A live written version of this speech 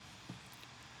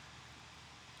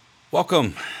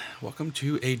Welcome. Welcome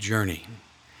to a journey,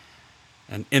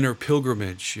 an inner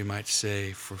pilgrimage, you might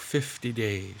say, for 50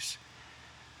 days,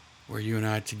 where you and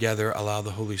I together allow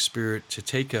the Holy Spirit to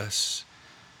take us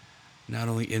not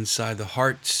only inside the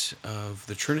heart of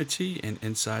the Trinity and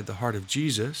inside the heart of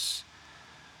Jesus,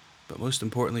 but most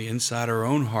importantly, inside our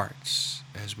own hearts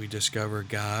as we discover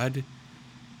God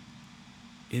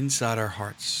inside our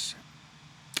hearts.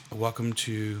 Welcome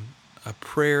to a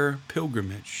prayer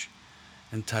pilgrimage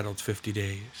entitled 50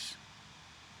 Days.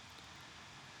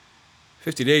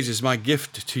 50 days is my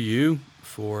gift to you,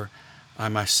 for I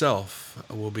myself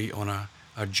will be on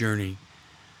a journey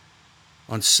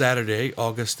on Saturday,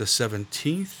 August the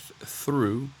 17th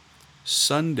through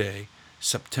Sunday,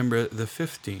 September the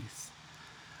 15th.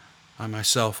 I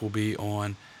myself will be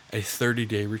on a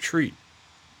 30-day retreat.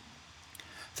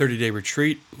 30-day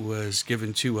retreat was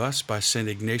given to us by St.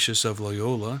 Ignatius of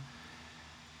Loyola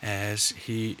as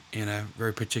he, in a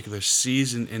very particular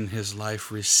season in his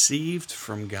life, received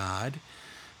from God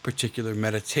particular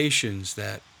meditations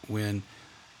that, when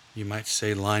you might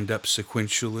say lined up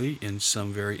sequentially in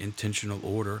some very intentional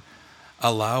order,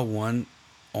 allow one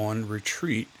on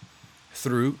retreat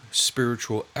through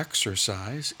spiritual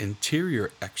exercise, interior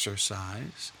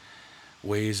exercise,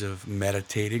 ways of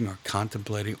meditating or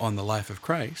contemplating on the life of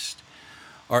Christ,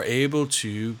 are able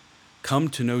to come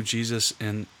to know Jesus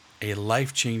in a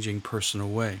life-changing personal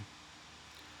way.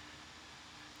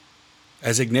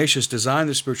 As Ignatius designed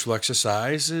the spiritual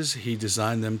exercises, he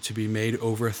designed them to be made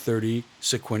over 30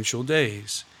 sequential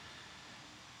days.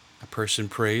 A person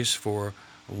prays for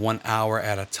 1 hour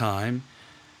at a time,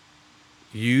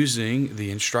 using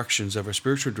the instructions of a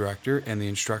spiritual director and the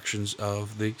instructions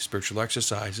of the spiritual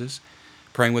exercises,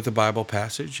 praying with the Bible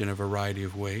passage in a variety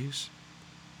of ways.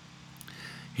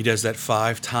 He does that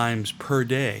 5 times per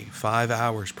day, 5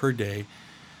 hours per day.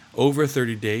 Over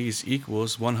 30 days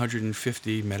equals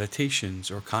 150 meditations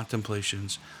or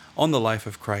contemplations on the life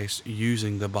of Christ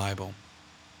using the Bible.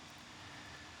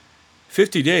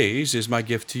 50 days is my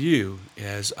gift to you.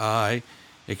 As I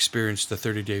experience the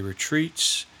 30-day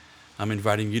retreats, I'm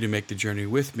inviting you to make the journey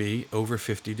with me over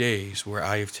 50 days, where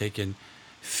I have taken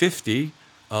 50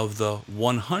 of the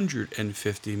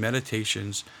 150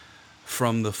 meditations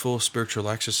from the full spiritual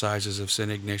exercises of St.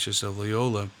 Ignatius of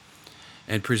Loyola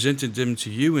and presented them to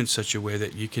you in such a way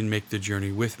that you can make the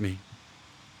journey with me.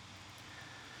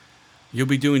 You'll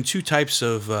be doing 2 types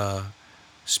of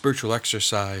spiritual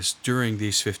exercise during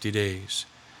these 50 days.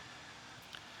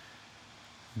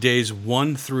 Days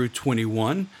 1 through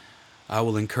 21, I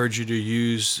will encourage you to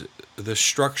use the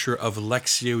structure of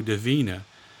Lectio Divina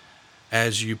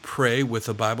as you pray with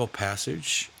a Bible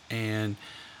passage and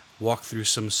walk through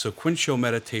some sequential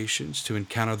meditations to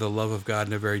encounter the love of God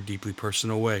in a very deeply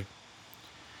personal way.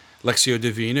 Lectio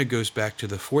Divina goes back to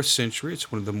the 4th century.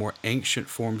 It's one of the more ancient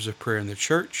forms of prayer in the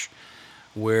church,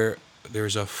 where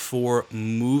there's a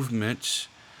 4-movement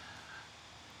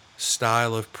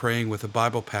style of praying with a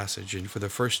Bible passage. And for the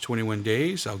first 21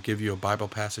 days, I'll give you a Bible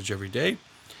passage every day.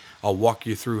 I'll walk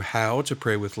you through how to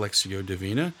pray with Lectio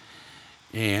Divina.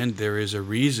 And there is a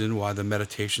reason why the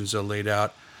meditations are laid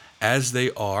out as they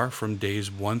are from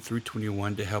days 1 through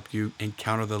 21 to help you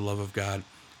encounter the love of God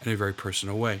in a very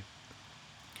personal way.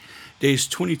 Days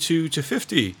 22 to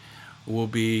 50 will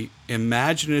be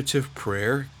imaginative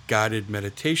prayer, guided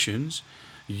meditations,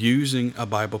 using a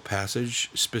Bible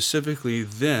passage, specifically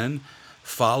then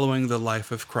following the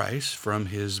life of Christ from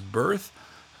his birth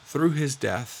through his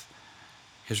death,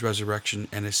 his resurrection,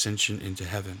 and ascension into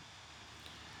heaven.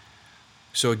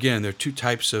 So again, there are 2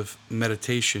 types of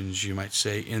meditations, you might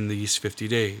say, in these 50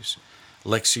 days.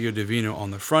 Lectio Divina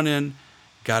on the front end,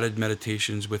 guided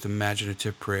meditations with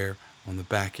imaginative prayer on the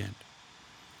back end.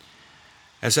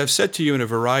 As I've said to you in a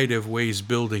variety of ways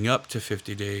building up to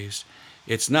 50 days,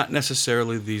 it's not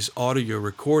necessarily these audio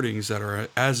recordings that are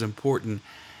as important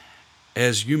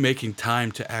as you making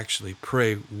time to actually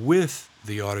pray with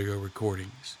the audio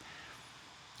recordings.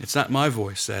 It's not my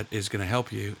voice that is going to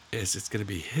help you, it's going to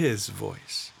be his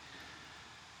voice.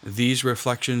 These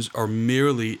reflections are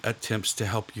merely attempts to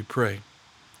help you pray.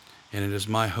 And it is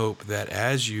my hope that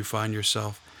as you find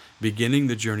yourself beginning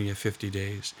the journey of 50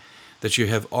 days, that you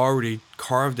have already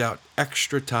carved out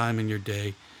extra time in your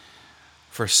day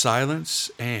for silence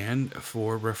and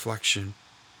for reflection.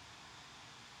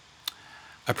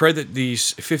 I pray that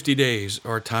these 50 days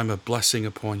are a time of blessing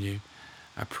upon you.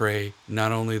 I pray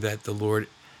not only that the Lord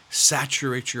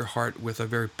saturates your heart with a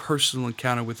very personal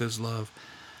encounter with his love,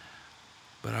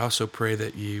 but I also pray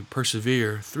that you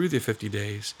persevere through the 50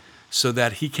 days so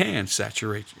that he can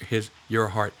saturate your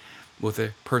heart with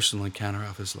a personal encounter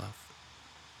of his love.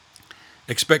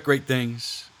 Expect great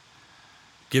things.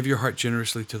 Give your heart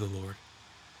generously to the Lord,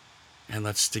 and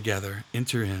let's together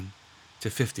enter in to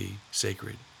 50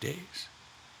 sacred days.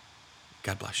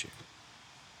 God bless you.